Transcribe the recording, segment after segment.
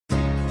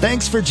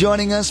Thanks for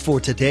joining us for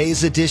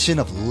today's edition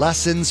of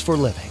Lessons for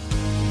Living.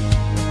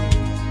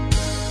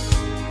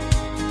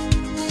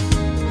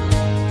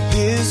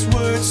 His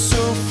word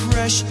so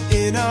fresh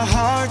in our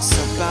hearts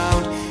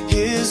abound.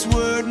 His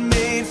word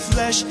made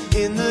flesh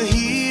in the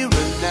here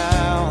and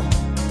now.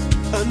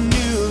 A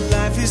new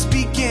life is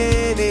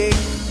beginning.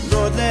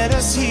 Lord, let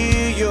us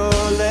hear your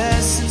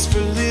lessons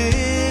for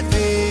living.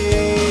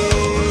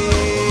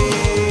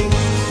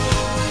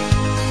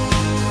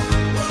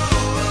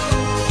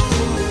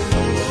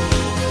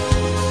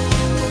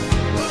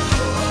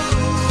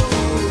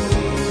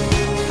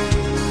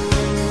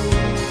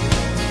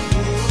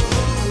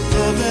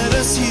 Lord, let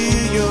us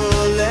hear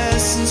your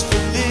lessons for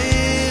living.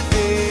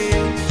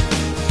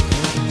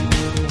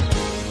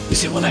 You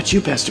say, well, that's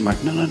you, Pastor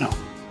Mark. No.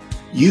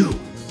 You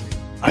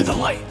are the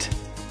light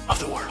of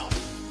the world.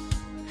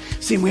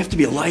 See, we have to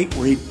be a light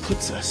where he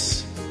puts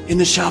us. In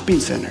the shopping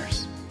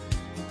centers,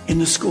 in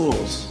the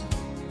schools,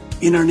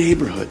 in our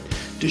neighborhood.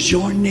 Does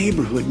your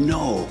neighborhood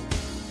know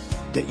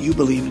that you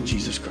believe in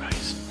Jesus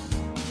Christ?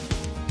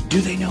 Do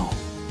they know?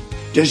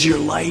 Does your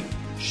light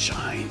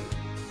shine?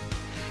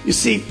 You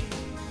see,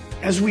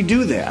 as we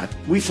do that,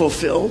 we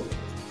fulfill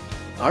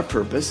our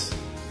purpose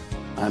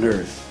on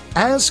earth.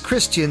 As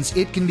Christians,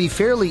 it can be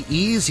fairly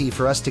easy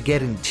for us to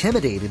get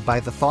intimidated by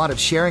the thought of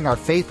sharing our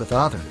faith with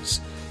others.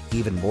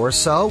 Even more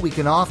so, we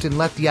can often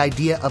let the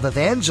idea of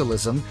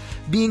evangelism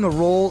being a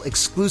role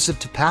exclusive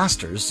to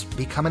pastors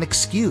become an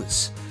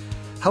excuse.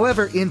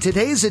 However, in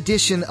today's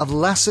edition of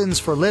Lessons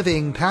for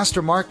Living,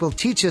 Pastor Mark will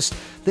teach us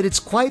that it's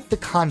quite the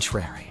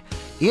contrary.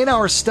 In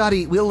our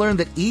study, we'll learn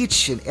that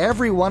each and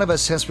every one of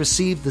us has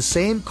received the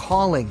same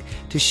calling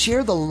to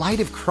share the light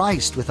of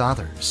Christ with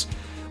others.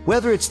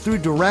 Whether it's through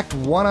direct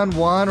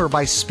one-on-one or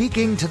by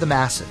speaking to the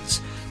masses,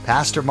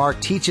 Pastor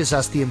Mark teaches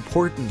us the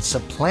importance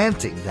of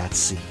planting that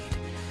seed.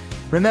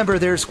 Remember,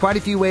 there's quite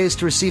a few ways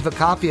to receive a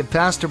copy of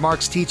Pastor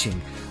Mark's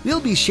teaching.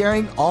 We'll be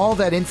sharing all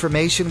that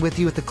information with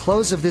you at the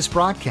close of this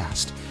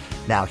broadcast.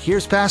 Now,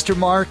 here's Pastor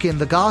Mark in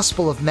the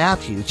Gospel of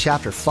Matthew,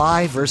 chapter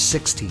 5, verse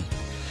 16,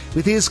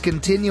 with his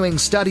continuing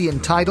study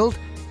entitled,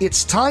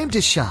 It's Time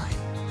to Shine.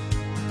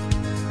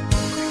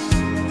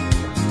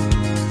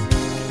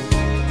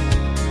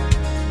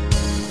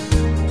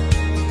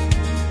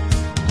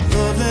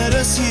 Lord, let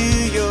us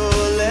hear your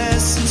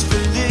lessons for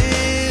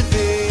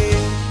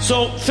living.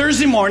 So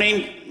Thursday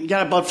morning,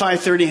 got about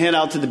 5:30, head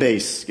out to the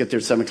base. Get there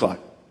at 7 o'clock.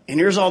 And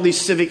here's all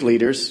these civic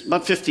leaders,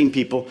 about 15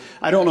 people.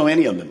 I don't know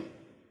any of them.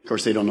 Of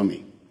course, they don't know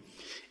me.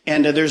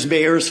 And there's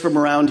mayors from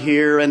around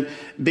here and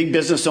big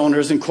business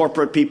owners and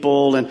corporate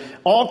people and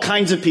all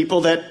kinds of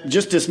people that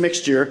just this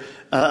mixture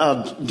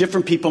of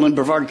different people in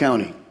Brevard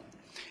County.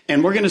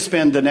 And we're going to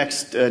spend the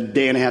next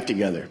day and a half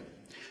together.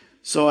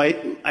 So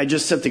I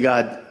just said to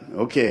God,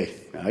 okay,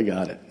 I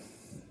got it.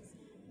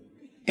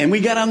 And we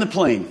got on the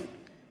plane.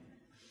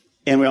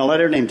 And we all had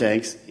our name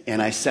tags,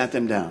 and I sat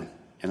them down,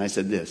 and I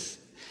said this.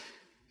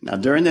 Now,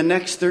 during the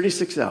next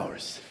 36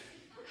 hours,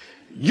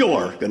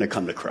 you're going to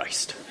come to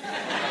Christ.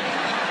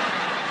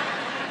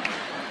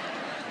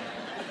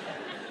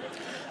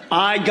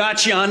 I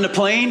got you on the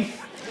plane,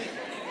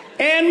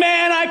 and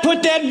man, I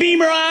put that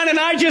beamer on, and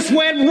I just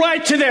went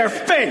right to their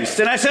face,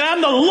 and I said, I'm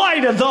the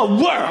light of the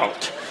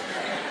world,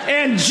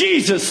 and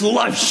Jesus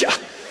loves you.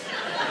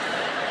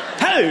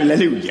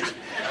 Hallelujah.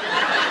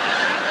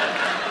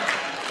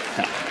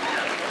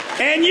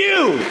 And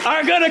you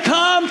are going to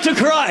come to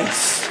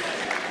Christ.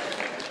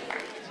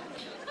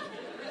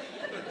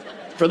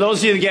 For those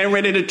of you that are getting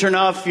ready to turn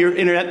off your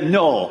internet,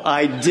 no,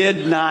 I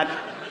did not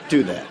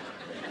do that.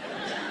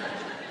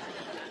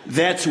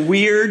 That's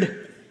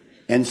weird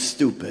and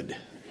stupid.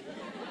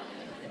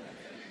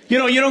 You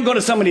know, you don't go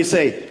to somebody and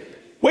say,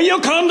 will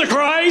you come to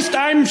Christ?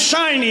 I'm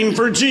shining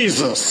for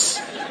Jesus.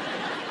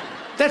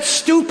 That's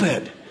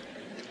stupid.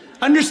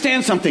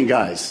 Understand something,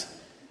 guys.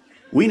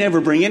 We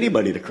never bring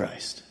anybody to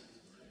Christ.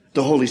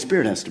 The Holy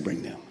Spirit has to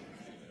bring them.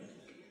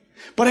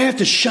 But I have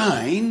to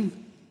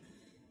shine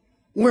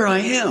where I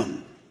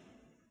am.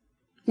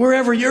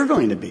 Wherever you're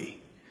going to be.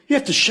 You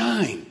have to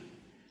shine.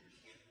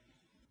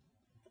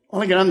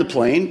 Well, I got on the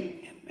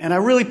plane, and I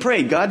really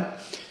prayed, God,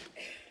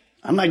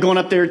 I'm not going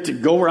up there to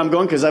go where I'm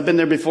going because I've been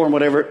there before and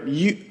whatever.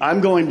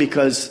 I'm going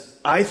because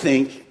I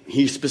think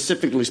he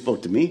specifically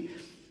spoke to me.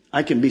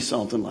 I can be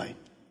salt and light.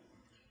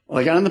 Well,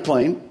 I got on the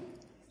plane,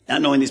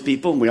 not knowing these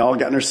people, and we all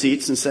got in our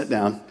seats and sat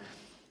down.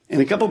 And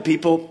a couple of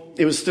people,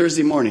 it was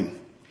Thursday morning.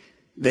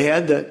 They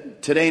had the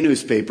Today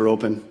newspaper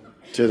open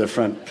to the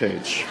front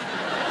page.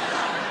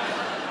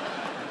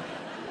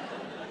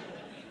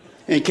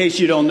 In case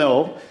you don't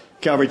know,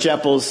 Calvary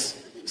Chapel's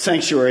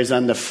sanctuary is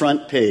on the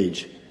front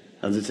page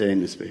of the Today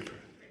newspaper.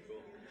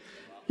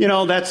 You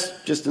know, that's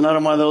just another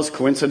one of those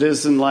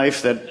coincidences in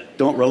life that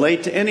don't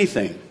relate to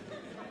anything.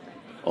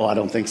 Oh, I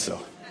don't think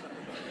so.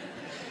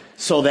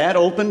 So that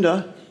opened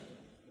a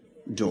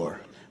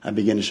door. I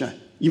began to shine.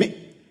 You mean...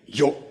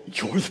 You're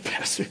the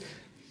pastor.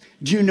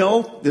 Do you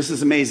know, this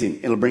is amazing.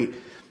 It'll bring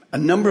a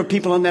number of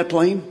people on that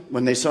plane,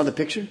 when they saw the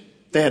picture,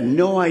 they had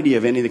no idea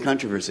of any of the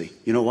controversy.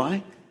 You know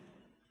why?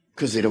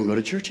 Because they don't go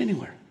to church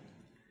anywhere.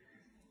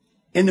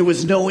 And there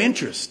was no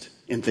interest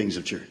in things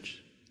of church.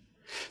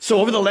 So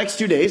over the next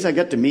 2 days, I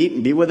got to meet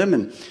and be with them,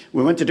 and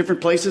we went to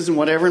different places and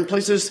whatever, and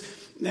places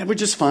that were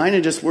just fine,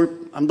 and just where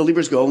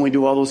unbelievers go, and we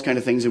do all those kind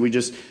of things, and we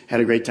just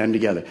had a great time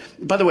together.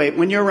 By the way,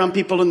 when you're around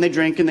people and they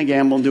drink and they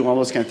gamble and do all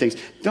those kind of things,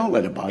 don't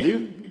let it bother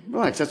you.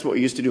 Relax, that's what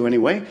we used to do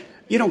anyway.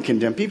 You don't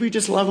condemn people, you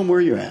just love them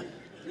where you're at.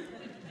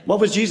 What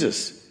was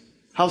Jesus?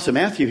 House of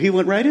Matthew, he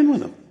went right in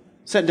with them.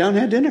 Sat down,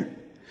 had dinner.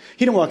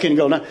 He didn't walk in and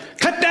go, "Now,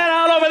 cut that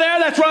out over there,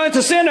 that's wrong, it's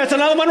a sin, that's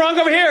another one wrong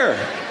over here."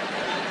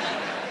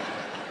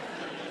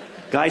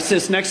 Guy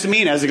sits next to me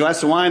and has a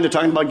glass of wine. They're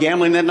talking about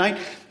gambling that night.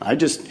 I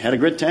just had a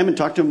great time and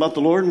talked to him about the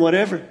Lord and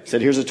whatever.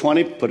 Said, "Here's a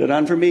 20, put it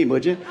on for me,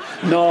 would you?"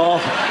 No,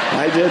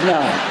 I did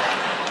not.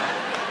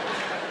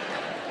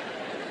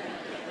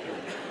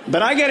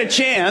 But I got a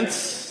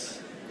chance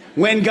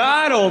when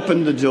God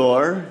opened the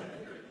door.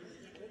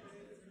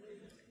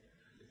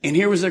 And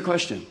here was their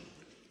question.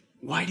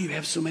 "Why do you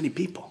have so many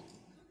people?"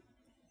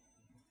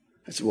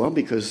 I said, "Well,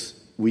 because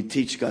we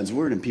teach God's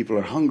word and people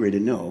are hungry to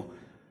know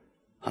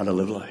how to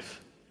live life."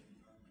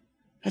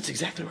 That's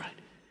exactly right.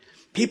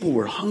 People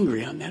were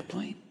hungry on that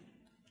plane.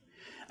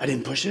 I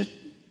didn't push it.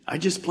 I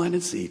just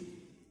planted seed.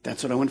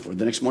 That's what I went for.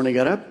 The next morning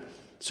I got up.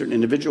 A certain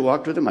individual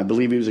walked with him. I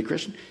believe he was a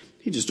Christian.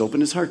 He just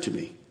opened his heart to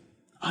me.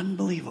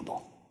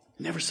 Unbelievable.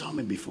 Never saw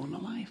him before in my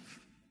life.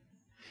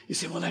 You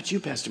say, "Well, that's you,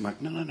 Pastor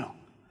Mark." No.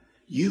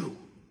 You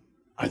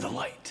are the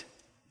light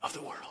of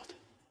the world.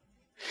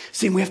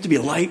 See, we have to be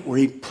a light where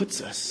he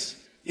puts us.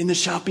 In the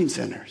shopping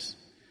centers,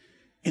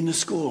 in the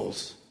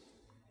schools,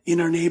 in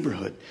our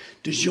neighborhood.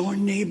 Does your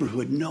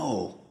neighborhood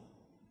know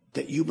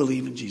that you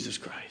believe in Jesus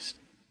Christ?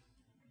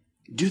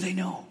 Do they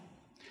know?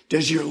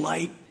 Does your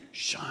light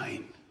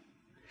shine?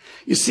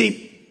 You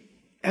see,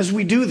 as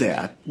we do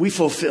that, we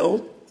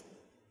fulfill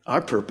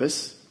our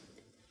purpose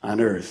on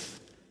earth.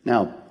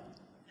 Now,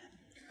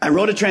 I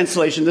wrote a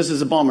translation. This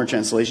is a Balmer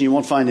translation. You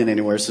won't find it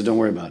anywhere, so don't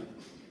worry about it.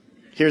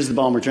 Here's the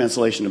Balmer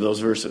translation of those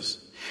verses.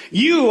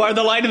 "You are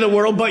the light of the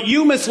world, but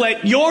you must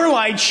let your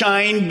light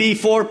shine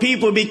before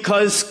people,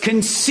 because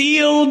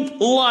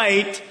concealed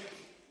light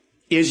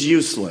is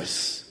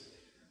useless."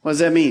 What does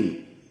that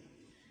mean?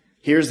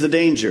 Here's the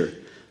danger.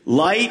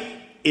 Light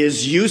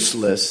is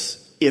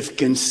useless if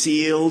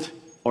concealed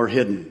or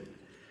hidden.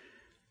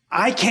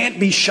 I can't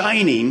be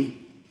shining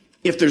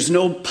if there's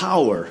no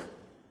power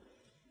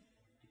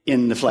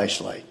in the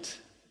flashlight.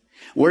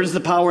 Where does the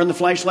power in the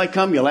flashlight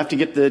come? You'll have to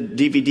get the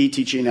DVD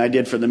teaching I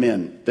did for the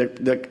men.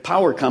 The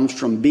power comes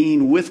from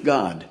being with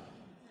God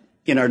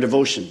in our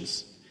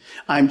devotions.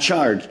 I'm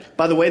charged.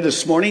 By the way,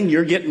 this morning,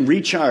 you're getting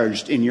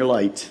recharged in your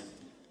light.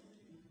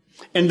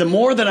 And the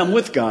more that I'm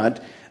with God,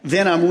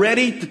 then I'm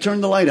ready to turn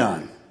the light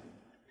on.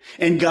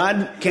 And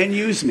God can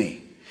use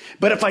me.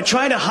 But if I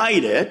try to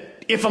hide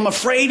it, if I'm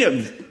afraid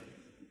of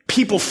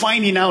people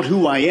finding out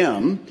who I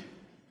am,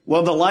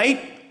 well, the light,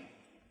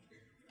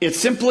 it's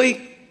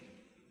simply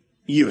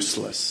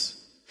useless.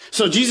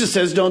 So Jesus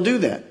says, don't do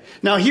that.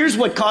 Now, here's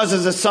what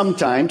causes us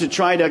sometime to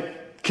try to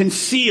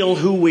conceal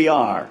who we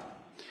are.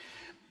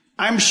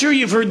 I'm sure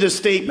you've heard this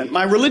statement.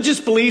 "My religious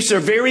beliefs are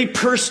very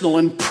personal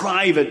and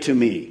private to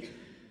me."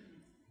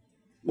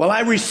 Well,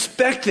 I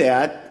respect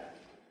that,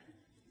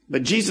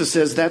 but Jesus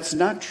says that's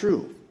not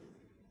true.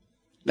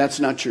 That's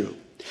not true.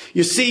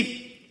 You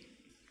see,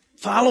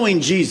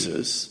 following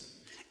Jesus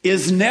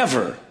is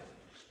never,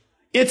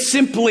 it's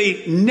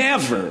simply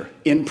never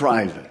in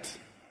private.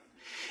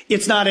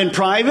 It's not in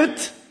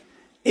private.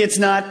 It's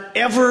not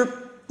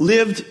ever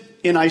lived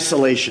in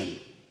isolation.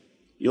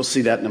 You'll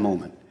see that in a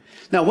moment.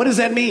 Now, what does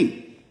that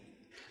mean?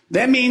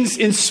 That means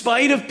in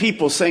spite of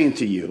people saying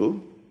to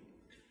you,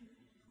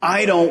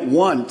 "I don't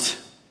want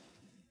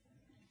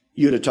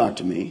you to talk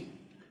to me,"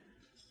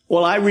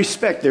 well, I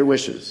respect their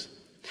wishes.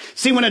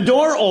 See, when a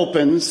door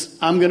opens,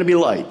 I'm going to be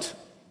light.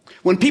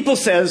 When people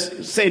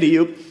say to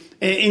you,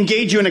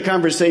 engage you in a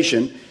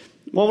conversation,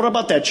 "Well, what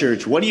about that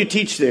church? What do you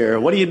teach there?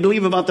 What do you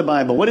believe about the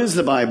Bible? What is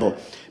the Bible?"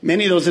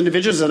 Many of those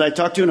individuals that I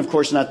talk to, and of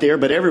course not there,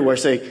 but everywhere,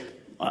 say,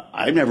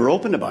 "I've never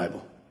opened a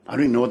Bible. I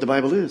don't even know what the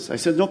Bible is." I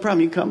said, "No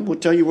problem. You can come. We'll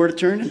tell you where to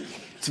turn. And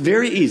it's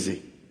very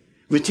easy.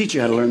 We'll teach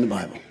you how to learn the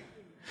Bible."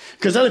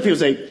 Because other people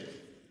say,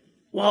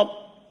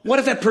 "Well, what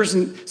if that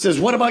person says,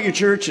 'What about your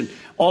church?' and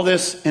all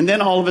this," and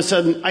then all of a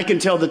sudden I can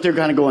tell that they're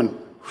kind of going,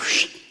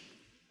 "Whoosh.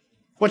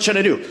 What should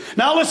I do?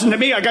 Now listen to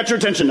me. I got your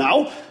attention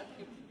now."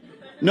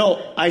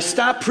 No, I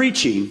stop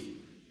preaching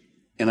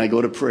and I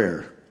go to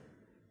prayer.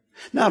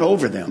 Not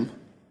over them,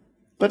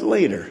 but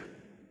later.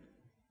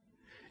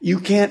 You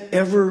can't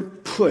ever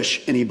push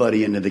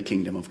anybody into the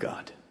kingdom of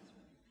God.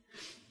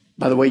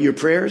 By the way, your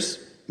prayers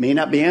may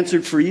not be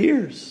answered for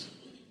years.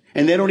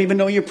 And they don't even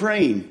know you're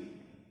praying.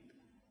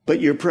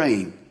 But you're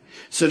praying.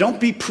 So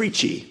don't be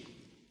preachy.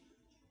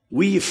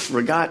 We've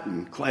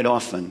forgotten quite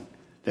often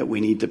that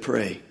we need to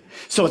pray.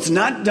 So it's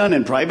not done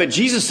in private.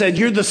 Jesus said,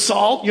 "You're the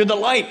salt, you're the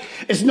light."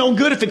 It's no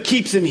good if it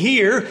keeps in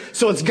here,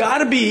 so it's got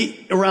to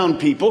be around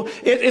people.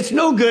 It's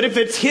no good if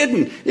it's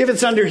hidden. If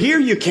it's under here,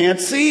 you can't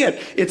see it.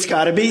 It's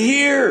got to be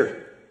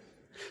here.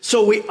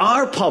 So we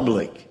are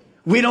public.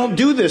 We don't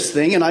do this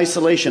thing in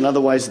isolation,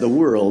 otherwise the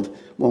world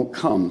won't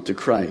come to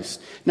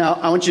Christ. Now,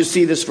 I want you to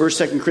see this verse,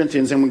 2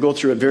 Corinthians, and we'll go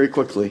through it very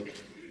quickly.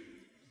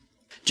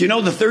 Do you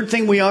know the third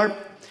thing we are?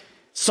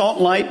 Salt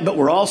and light, but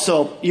we're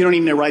also, you don't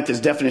even need to write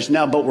this definition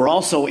now, but we're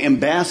also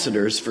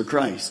ambassadors for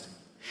Christ.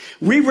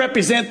 We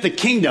represent the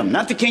kingdom,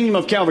 not the kingdom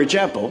of Calvary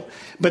Chapel,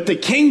 but the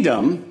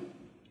kingdom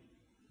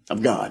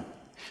of God.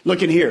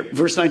 Look in here,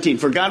 verse 19.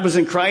 For God was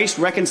in Christ,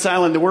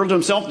 reconciling the world to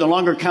himself, no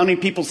longer counting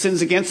people's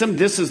sins against them.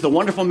 This is the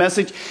wonderful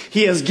message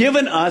he has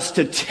given us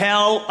to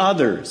tell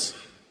others.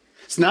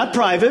 It's not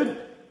private.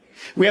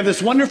 We have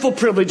this wonderful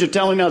privilege of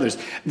telling others.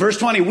 Verse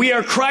 20, we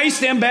are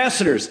Christ's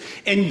ambassadors,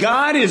 and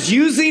God is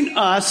using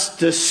us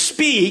to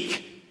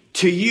speak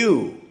to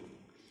you.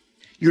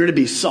 You're to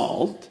be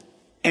salt,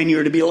 and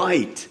you're to be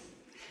light.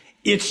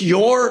 It's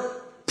your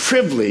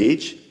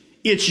privilege.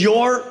 It's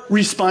your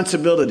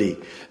responsibility.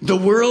 The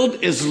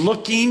world is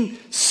looking,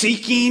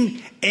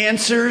 seeking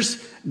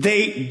answers.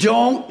 They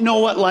don't know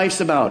what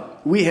life's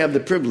about. We have the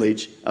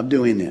privilege of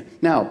doing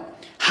that. Now,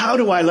 how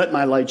do I let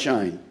my light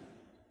shine?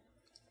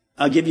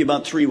 I'll give you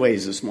about 3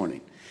 ways this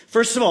morning.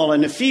 First of all,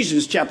 in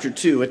Ephesians chapter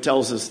 2, it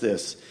tells us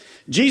this.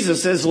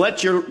 Jesus says,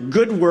 let your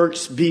good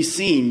works be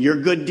seen,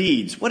 your good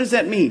deeds. What does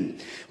that mean?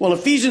 Well,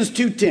 Ephesians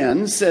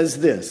 2:10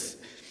 says this.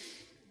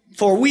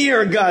 For we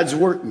are God's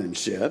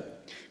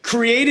workmanship,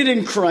 created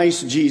in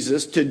Christ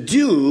Jesus to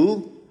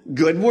do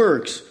good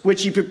works,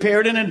 which he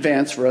prepared in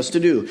advance for us to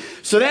do.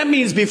 So that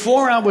means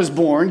before I was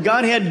born,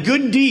 God had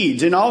good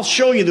deeds, and I'll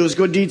show you those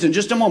good deeds in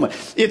just a moment.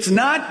 It's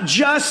not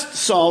just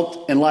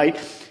salt and light.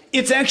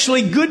 It's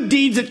actually good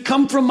deeds that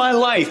come from my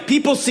life.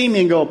 People see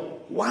me and go,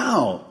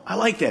 wow, I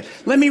like that.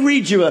 Let me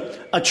read you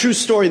a true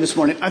story this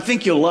morning. I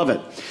think you'll love it.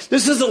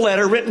 This is a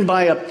letter written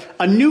by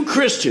a new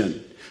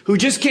Christian who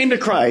just came to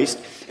Christ,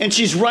 and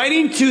she's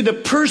writing to the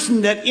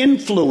person that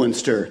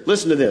influenced her.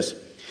 Listen to this.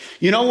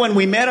 You know, when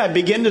we met, I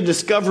began to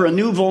discover a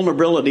new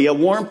vulnerability, a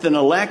warmth and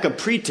a lack of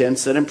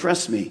pretense that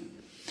impressed me.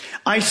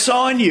 I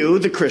saw in you,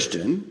 the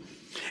Christian,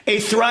 a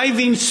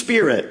thriving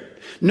spirit.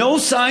 No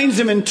signs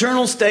of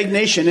internal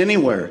stagnation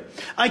anywhere.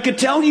 I could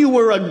tell you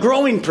were a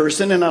growing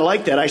person, and I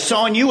like that. I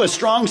saw in you a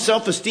strong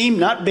self-esteem,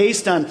 not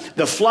based on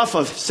the fluff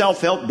of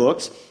self-help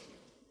books,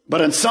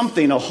 but on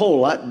something a whole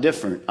lot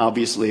different.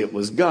 Obviously, it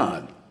was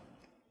God.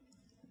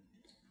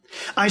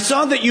 I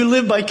saw that you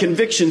live by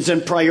convictions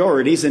and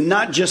priorities and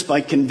not just by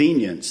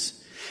convenience,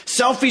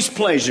 selfish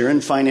pleasure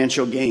and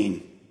financial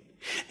gain.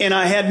 And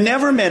I had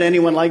never met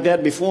anyone like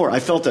that before. I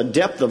felt a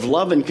depth of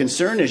love and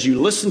concern as you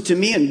listened to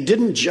me and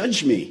didn't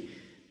judge me.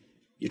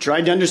 You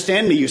tried to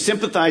understand me, you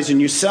sympathized, and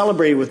you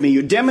celebrated with me.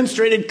 You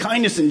demonstrated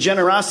kindness and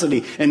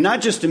generosity, and not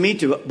just to me,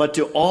 but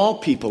to all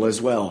people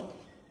as well.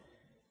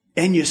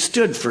 And you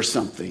stood for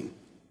something.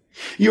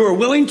 You were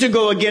willing to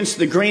go against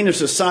the grain of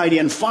society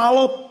and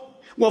follow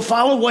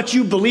what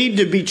you believed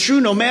to be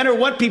true, no matter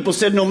what people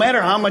said, no matter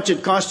how much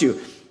it cost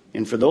you.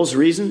 And for those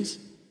reasons,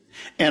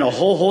 and a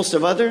whole host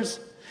of others,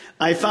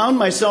 I found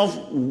myself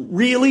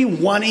really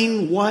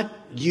wanting what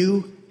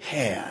you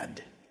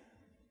had.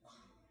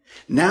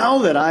 Now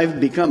that I've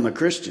become a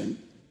Christian,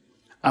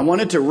 I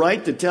wanted to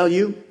write to tell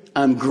you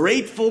I'm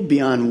grateful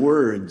beyond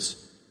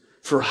words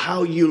for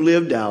how you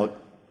lived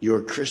out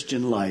your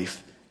Christian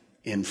life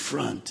in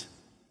front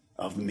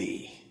of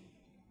me.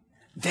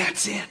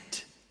 That's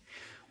it.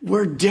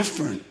 We're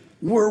different.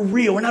 We're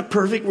real. We're not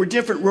perfect. We're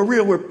different. We're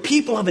real. We're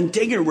people of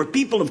integrity. We're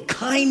people of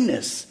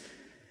kindness.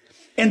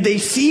 And they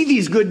see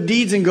these good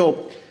deeds and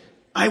go,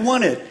 I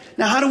want it.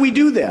 Now, how do we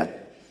do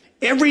that?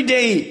 Every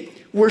day,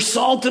 we're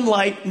salt and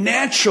light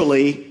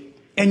naturally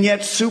and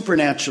yet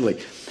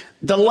supernaturally.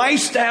 The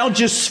lifestyle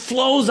just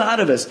flows out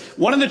of us.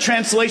 One of the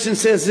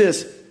translations says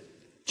this,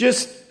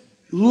 just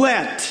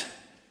let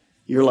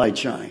your light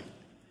shine.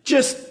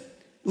 Just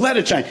let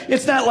it shine.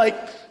 It's not like,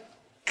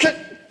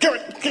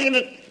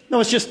 no,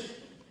 it's just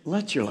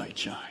let your light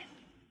shine.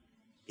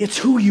 It's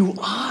who you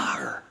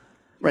are.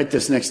 Write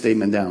this next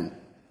statement down.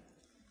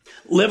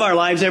 Live our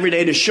lives every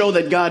day to show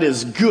that God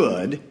is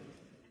good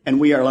and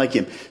we are like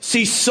him.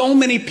 See, so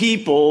many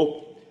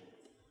people,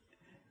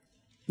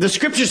 the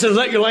scripture says,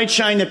 let your light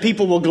shine that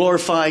people will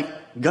glorify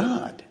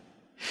God.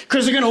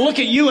 Because they're going to look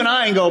at you and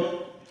I and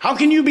go, how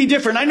can you be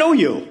different? I know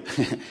you.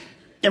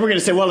 And we're going to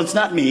say, well, it's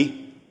not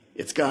me.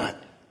 It's God.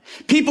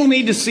 People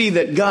need to see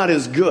that God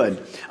is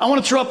good. I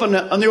want to throw up on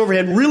the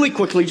overhead really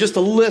quickly just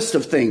a list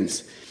of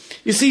things.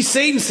 You see,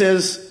 Satan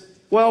says,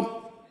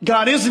 well,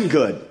 God isn't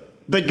good,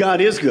 but God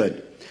is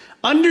good.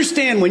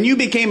 Understand when you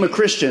became a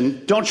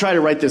Christian, don't try to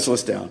write this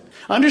list down.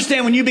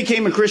 Understand when you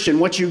became a Christian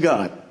what you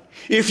got.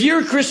 If you're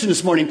a Christian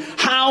this morning,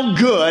 how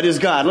good is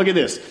God? Look at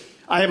this.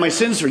 I have my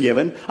sins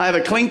forgiven. I have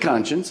a clean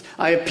conscience.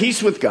 I have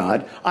peace with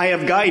God. I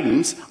have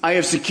guidance. I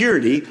have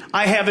security.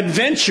 I have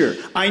adventure.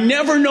 I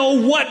never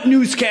know what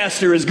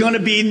newscaster is going to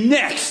be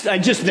next. I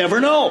just never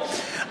know.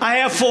 I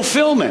have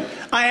fulfillment.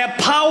 I have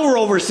power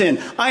over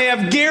sin. I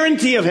have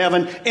guarantee of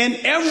heaven. And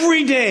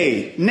every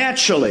day,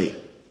 naturally,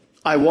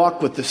 I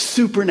walk with the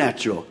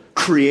supernatural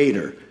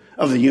creator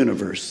of the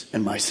universe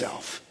and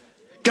myself.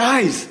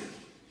 Guys,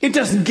 It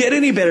doesn't get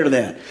any better than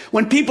that.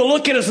 When people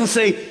look at us and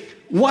say,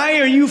 why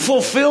are you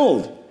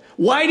fulfilled?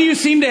 Why do you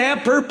seem to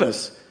have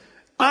purpose?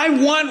 I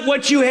want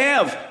what you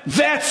have.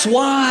 That's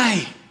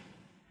why.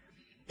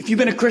 If you've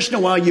been a Christian a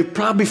while, you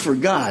probably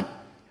forgot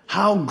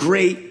how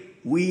great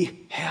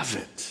we have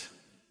it.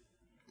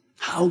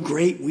 How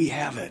great we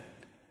have it.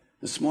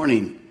 This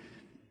morning,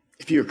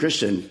 if you're a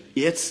Christian,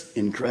 it's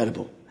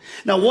incredible.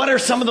 Now, what are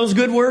some of those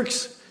good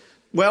works?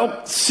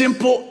 Well,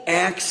 simple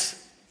acts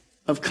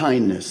of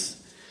kindness.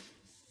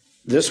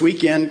 This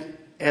weekend,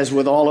 as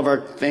with all of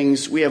our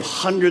things, we have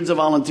hundreds of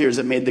volunteers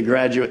that made the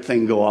graduate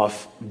thing go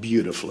off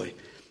beautifully.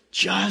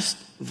 Just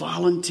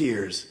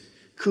volunteers.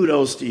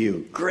 Kudos to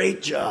you.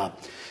 Great job.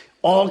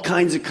 All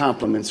kinds of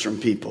compliments from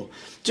people.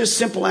 Just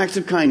simple acts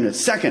of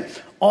kindness. Second,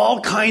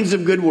 all kinds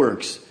of good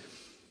works.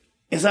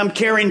 As I'm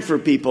caring for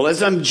people,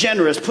 as I'm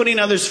generous, putting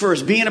others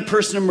first, being a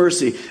person of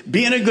mercy,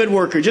 being a good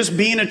worker, just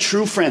being a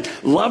true friend.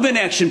 Love in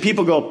action.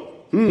 People go,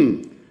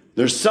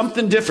 there's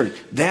something different.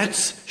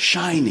 That's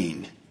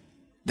shining.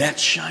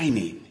 That's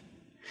shining.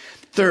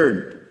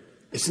 Third,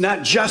 it's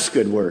not just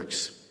good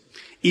works.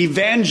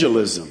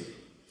 Evangelism.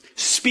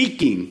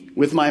 Speaking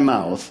with my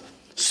mouth.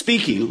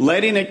 Speaking,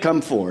 letting it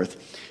come forth.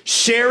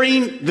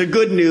 Sharing the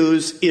good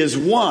news is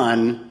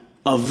one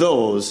of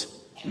those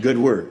good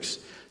works.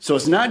 So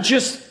it's not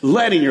just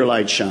letting your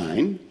light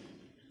shine,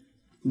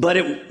 but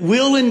it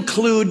will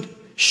include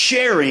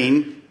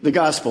sharing the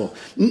gospel.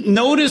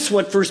 Notice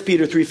what 1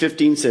 Peter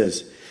 3:15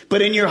 says.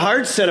 But in your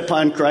heart set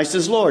upon Christ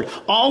as Lord.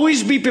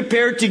 Always be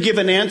prepared to give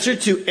an answer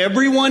to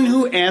everyone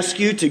who asks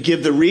you to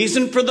give the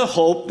reason for the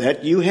hope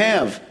that you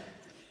have.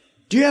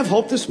 Do you have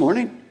hope this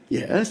morning?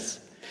 Yes.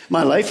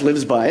 My life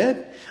lives by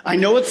it. I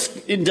know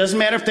it doesn't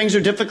matter if things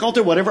are difficult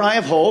or whatever. I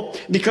have hope.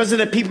 Because of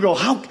that, people go,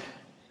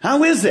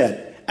 how is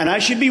that? And I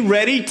should be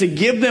ready to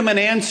give them an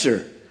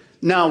answer.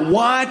 Now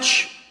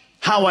watch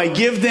how I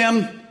give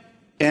them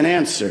an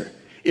answer.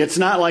 It's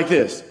not like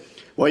this.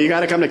 Well, you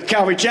got to come to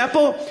Calvary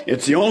Chapel.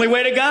 It's the only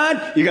way to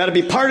God. You got to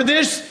be part of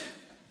this.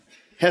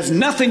 Has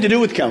nothing to do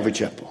with Calvary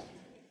Chapel.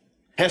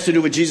 Has to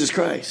do with Jesus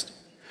Christ.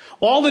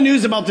 All the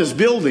news about this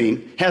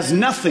building has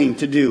nothing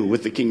to do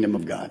with the kingdom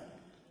of God.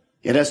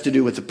 It has to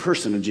do with the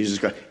person of Jesus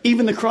Christ.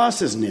 Even the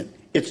cross isn't it.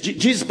 It's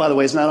Jesus, by the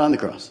way, is not on the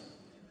cross.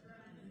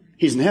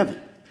 He's in heaven.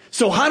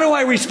 So how do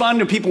I respond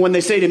to people when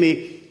they say to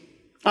me,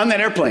 on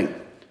that airplane,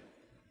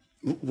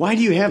 why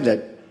do you have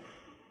that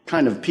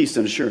kind of peace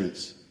and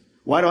assurance?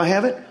 Why do I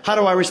have it? How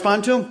do I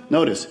respond to them?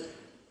 Notice,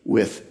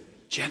 with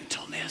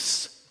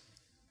gentleness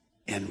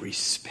and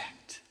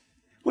respect.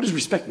 What does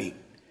respect mean?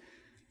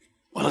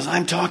 Well, as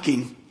I'm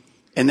talking,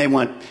 and they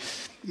want,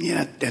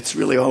 yeah, that's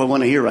really all I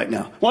want to hear right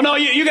now. Well, no,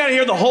 you got to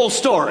hear the whole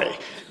story.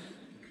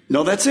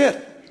 No, that's it.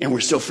 And we're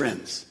still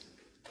friends.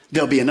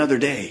 There'll be another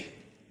day.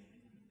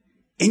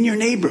 In your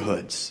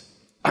neighborhoods,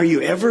 are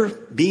you ever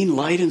being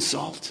light and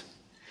salt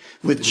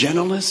with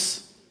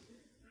gentleness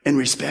and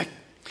respect?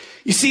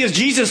 You see, as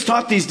Jesus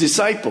taught these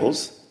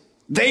disciples,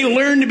 they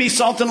learned to be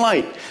salt and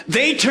light.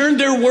 They turned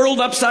their world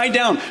upside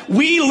down.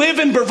 We live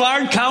in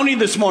Brevard County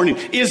this morning.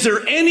 Is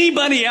there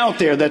anybody out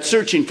there that's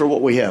searching for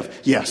what we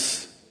have?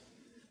 Yes.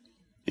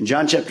 In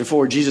John chapter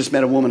 4, Jesus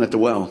met a woman at the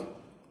well.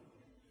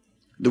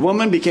 The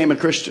woman became a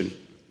Christian.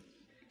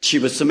 She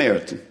was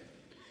Samaritan.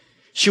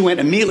 She went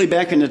immediately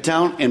back into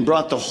town and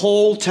brought the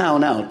whole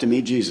town out to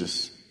meet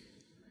Jesus.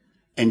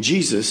 And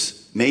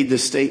Jesus made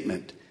this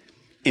statement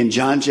in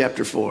John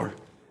chapter 4.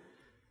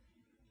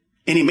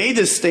 And he made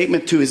this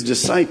statement to his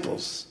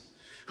disciples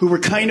who were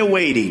kind of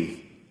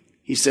waiting.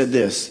 He said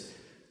this,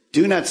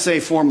 do not say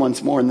 4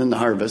 months more and then the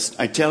harvest.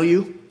 I tell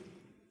you,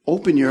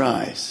 open your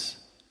eyes.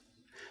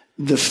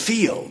 The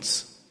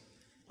fields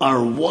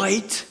are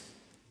white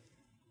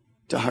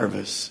to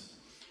harvest.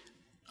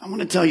 I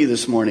want to tell you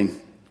this morning,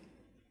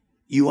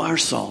 you are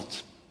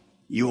salt.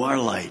 You are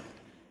light.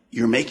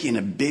 You're making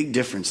a big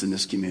difference in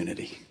this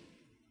community.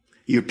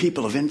 You're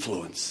people of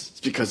influence.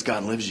 It's because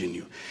God lives in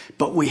you.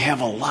 But we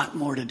have a lot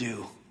more to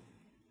do.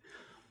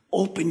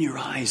 Open your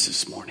eyes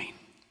this morning.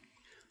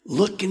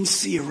 Look and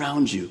see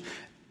around you.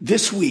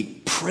 This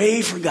week,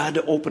 pray for God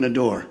to open a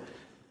door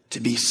to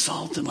be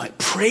salt and light.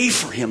 Pray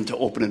for him to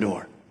open a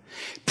door.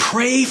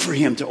 Pray for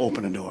him to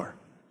open a door.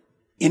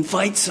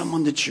 Invite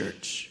someone to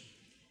church.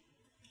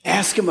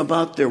 Ask them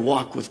about their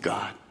walk with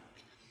God.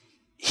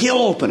 He'll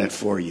open it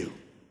for you.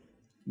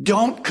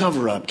 Don't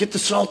cover up. Get the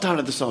salt out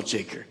of the salt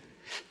shaker.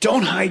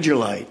 Don't hide your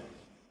light.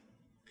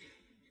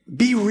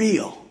 Be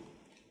real.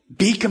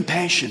 Be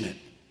compassionate.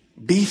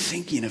 Be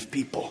thinking of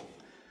people.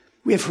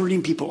 We have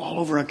hurting people all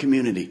over our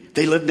community.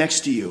 They live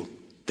next to you.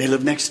 They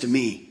live next to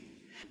me.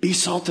 Be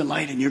salt and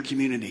light in your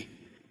community.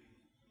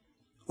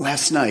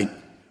 Last night,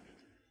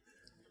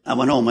 I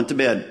went home, went to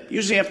bed.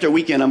 Usually after a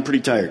weekend, I'm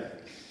pretty tired.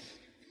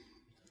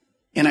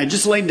 And I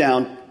just laid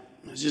down.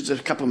 It was just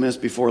a couple of minutes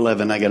before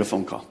 11, I got a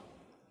phone call.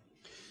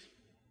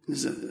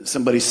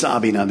 Somebody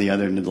sobbing on the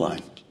other end of the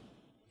line.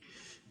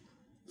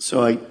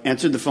 So I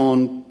answered the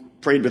phone,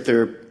 prayed with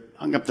her,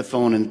 hung up the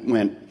phone and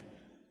went,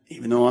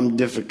 even though I'm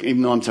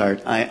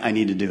tired, I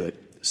need to do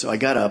it. So I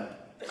got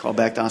up, called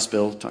back to the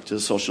hospital, talked to the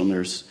social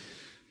nurse,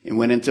 and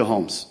went into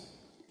homes.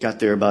 Got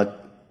there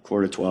about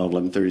 11:45,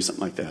 11:30,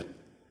 something like that.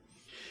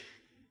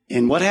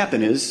 And what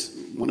happened is,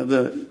 one of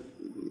the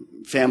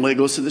family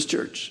goes to this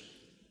church.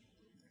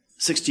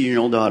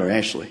 16-year-old daughter,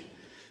 Ashley,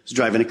 was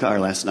driving a car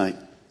last night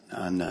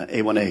on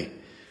A1A.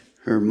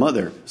 Her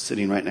mother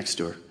sitting right next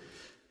to her,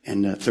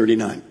 and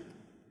 39.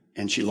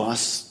 And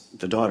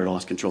the daughter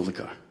lost control of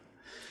the car.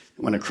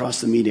 Went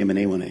across the median in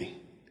A1A,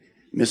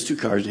 missed two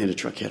cars and hit a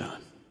truck head on.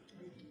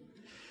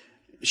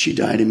 She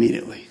died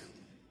immediately.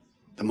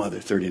 The mother,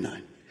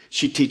 39.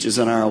 She teaches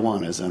on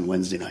Arowanas on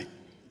Wednesday night.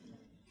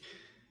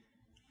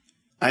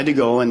 I had to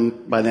go,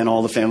 and by then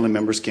all the family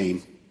members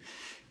came.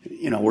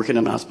 You know, working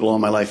in a hospital all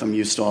my life, I'm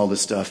used to all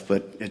this stuff,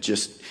 but it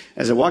just,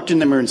 as I walked in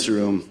the emergency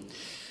room,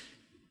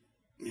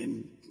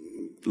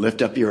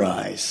 lift up your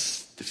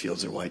eyes, the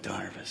fields are white to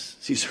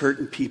harvest. These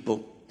hurting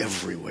people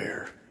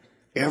everywhere.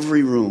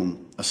 Every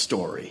room, a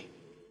story.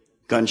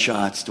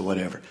 Gunshots to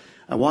whatever.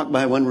 I walked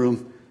by one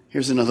room,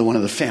 here's another one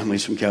of the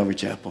families from Calvary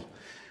Chapel.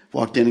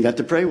 Walked in and got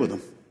to pray with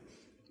them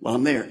while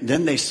I'm there.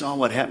 Then they saw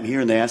what happened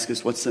here and they asked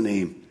us, what's the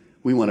name?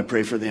 We want to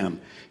pray for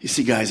them. You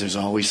see, guys, there's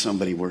always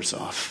somebody worse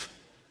off.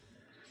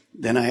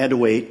 Then I had to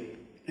wait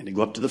and to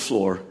go up to the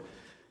floor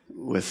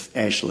with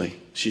Ashley.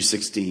 She's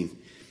 16.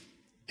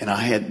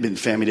 And the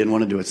family didn't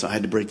want to do it, so I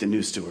had to break the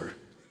news to her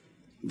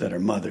that her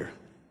mother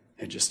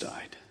had just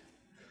died.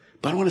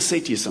 But I want to say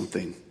to you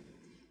something.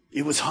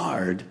 It was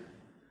hard,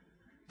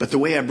 but the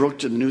way I broke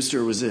the news to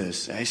her was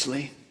this: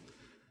 Ashley,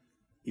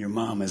 your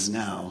mom is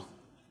now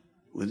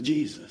with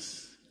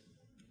Jesus.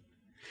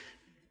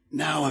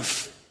 Now,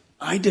 if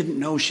I didn't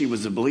know she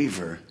was a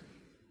believer,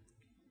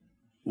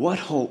 what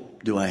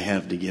hope do I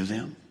have to give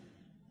them?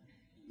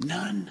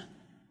 None.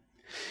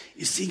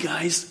 You see,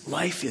 guys,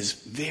 life is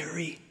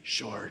very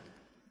short.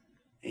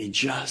 He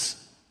just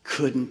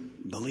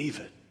couldn't believe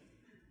it.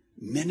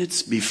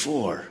 Minutes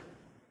before,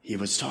 he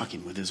was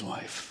talking with his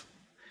wife.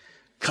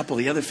 A couple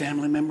of the other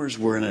family members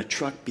were in a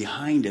truck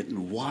behind it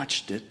and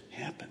watched it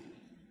happen.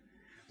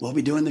 We'll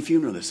be doing the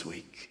funeral this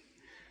week.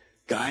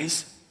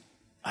 Guys,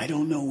 I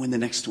don't know when the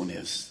next one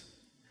is,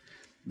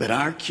 but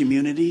our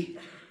community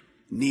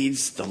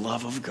needs the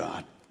love of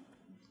God.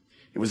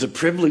 It was a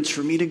privilege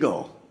for me to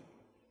go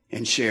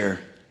and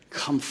share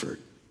comfort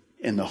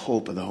in the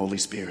hope of the Holy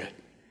Spirit.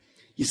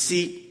 You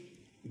see,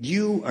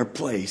 you are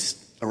placed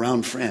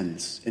around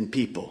friends and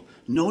people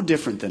no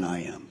different than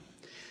I am,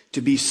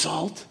 to be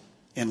salt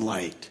and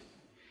light,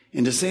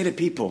 and to say to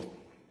people,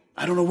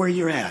 I don't know where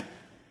you're at,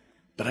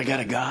 but I got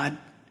a God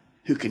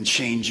who can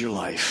change your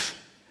life.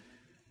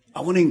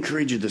 I want to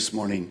encourage you this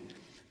morning,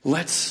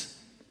 let's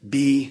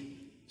be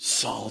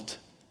salt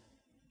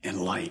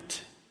and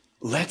light.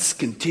 Let's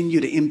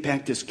continue to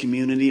impact this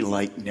community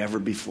like never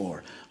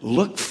before.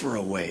 Look for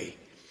a way.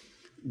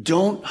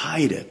 Don't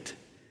hide it.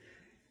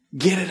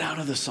 Get it out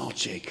of the salt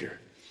shaker.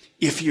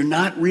 If you're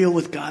not real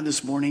with God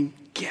this morning,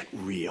 get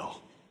real.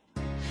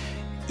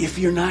 If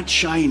you're not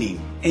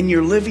shining and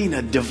you're living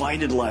a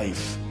divided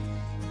life,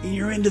 and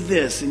you're into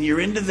this and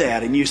you're into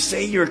that, and you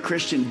say you're a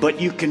Christian,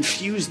 but you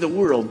confuse the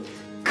world,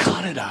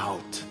 cut it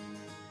out.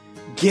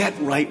 Get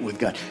right with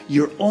God.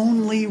 You're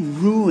only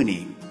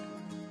ruining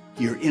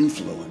your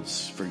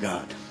influence for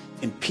God.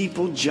 And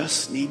people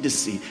just need to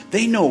see.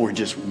 They know we're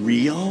just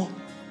real,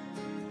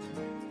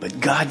 but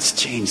God's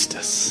changed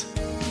us.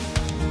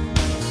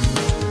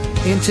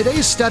 In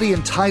today's study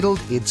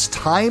entitled, It's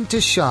Time to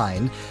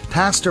Shine,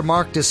 Pastor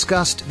Mark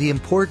discussed the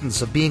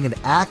importance of being an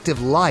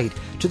active light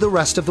to the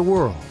rest of the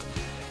world.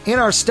 In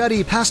our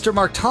study, Pastor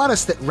Mark taught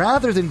us that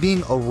rather than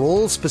being a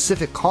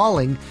role-specific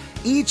calling,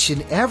 each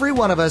and every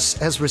one of us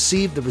has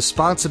received the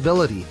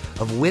responsibility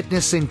of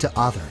witnessing to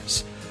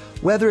others.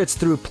 Whether it's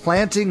through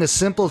planting a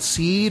simple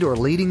seed or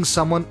leading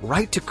someone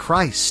right to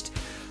Christ,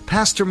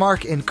 Pastor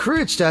Mark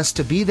encouraged us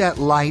to be that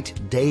light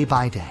day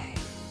by day.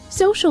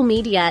 Social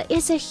media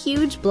is a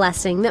huge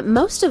blessing that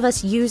most of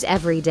us use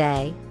every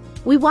day.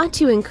 We want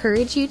to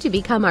encourage you to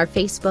become our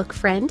Facebook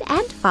friend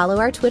and follow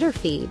our Twitter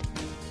feed.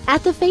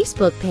 At the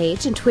Facebook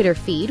page and Twitter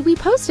feed, we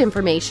post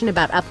information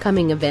about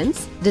upcoming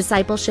events,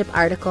 discipleship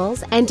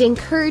articles, and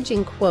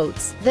encouraging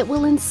quotes that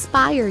will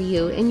inspire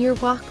you in your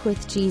walk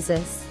with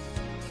Jesus.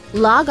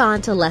 Log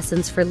on to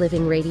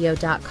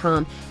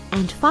lessonsforlivingradio.com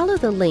and follow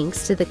the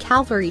links to the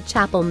Calvary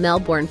Chapel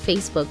Melbourne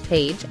Facebook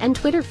page and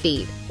Twitter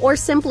feed, or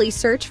simply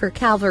search for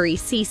Calvary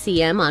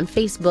CCM on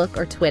Facebook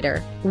or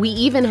Twitter. We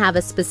even have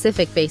a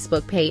specific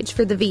Facebook page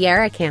for the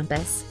Viera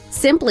campus.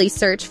 Simply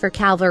search for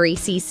Calvary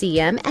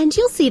CCM and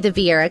you'll see the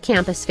Viera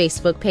campus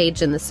Facebook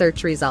page in the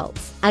search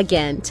results.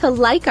 Again, to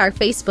like our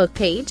Facebook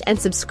page and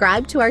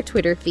subscribe to our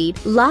Twitter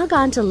feed, log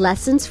on to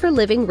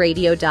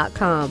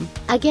lessonsforlivingradio.com.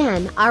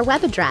 Again, our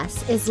web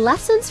address is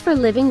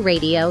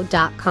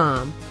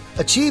lessonsforlivingradio.com.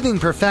 Achieving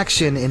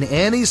perfection in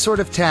any sort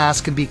of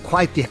task can be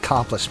quite the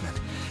accomplishment.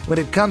 When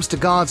it comes to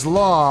God's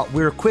law,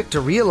 we're quick to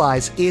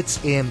realize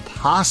it's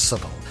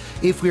impossible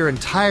if we're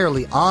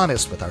entirely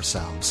honest with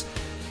ourselves.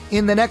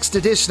 In the next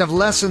edition of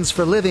Lessons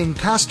for Living,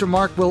 Pastor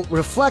Mark will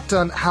reflect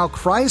on how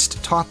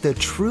Christ taught the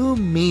true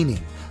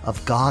meaning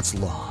of God's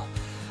law.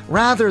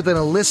 Rather than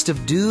a list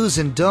of do's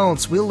and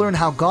don'ts, we'll learn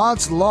how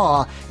God's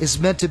law is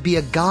meant to be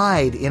a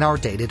guide in our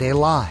day-to-day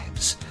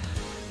lives.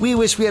 We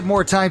wish we had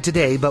more time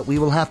today, but we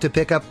will have to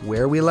pick up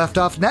where we left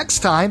off next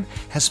time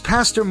as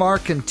Pastor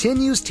Mark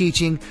continues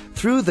teaching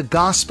through the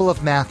Gospel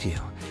of Matthew.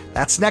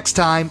 That's next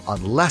time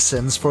on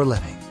Lessons for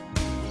Living.